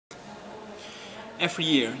Every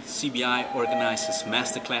year, CBI organizes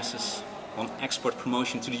masterclasses on export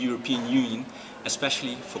promotion to the European Union,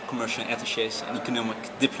 especially for commercial attachés and economic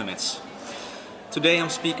diplomats. Today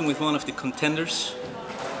I'm speaking with one of the contenders.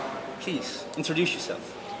 Please, introduce yourself.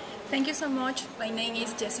 Thank you so much. My name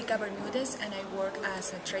is Jessica Bermudez and I work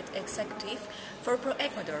as a trade executive for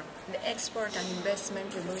Ecuador, the Export and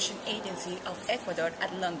Investment Promotion Agency of Ecuador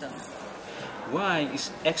at London. Why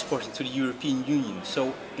is exporting to the European Union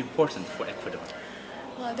so important for Ecuador?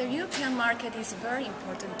 Well, the European market is very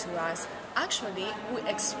important to us. Actually, we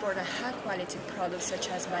export a high-quality products such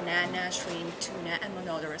as banana, shrimp, tuna, among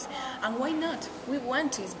others. And why not? We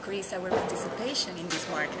want to increase our participation in this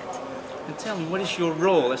market. And tell me, what is your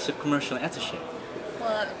role as a commercial attaché?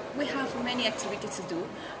 Well, we have many activities to do,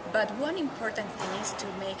 but one important thing is to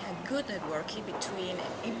make a good networking between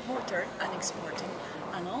importer and exporter.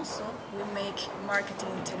 And also, we make marketing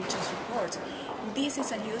intelligence reports. This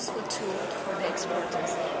is a useful tool for the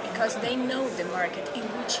exporters because they know the market in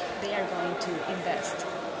which they are going to invest.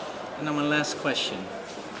 And now my last question.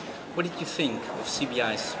 What did you think of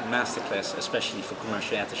CBI's masterclass, especially for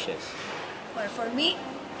commercial attachés? Well, for me,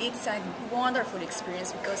 it's a wonderful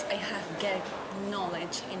experience because I have gained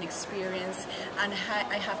knowledge and experience and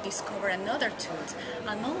I have discovered another tools,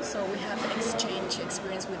 and also we have exchanged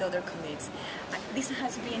experience with other colleagues. This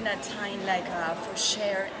has been a time for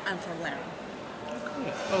share and for learn.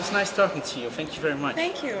 Okay. Well, it's nice talking to you. Thank you very much.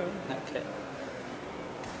 Thank you. Okay.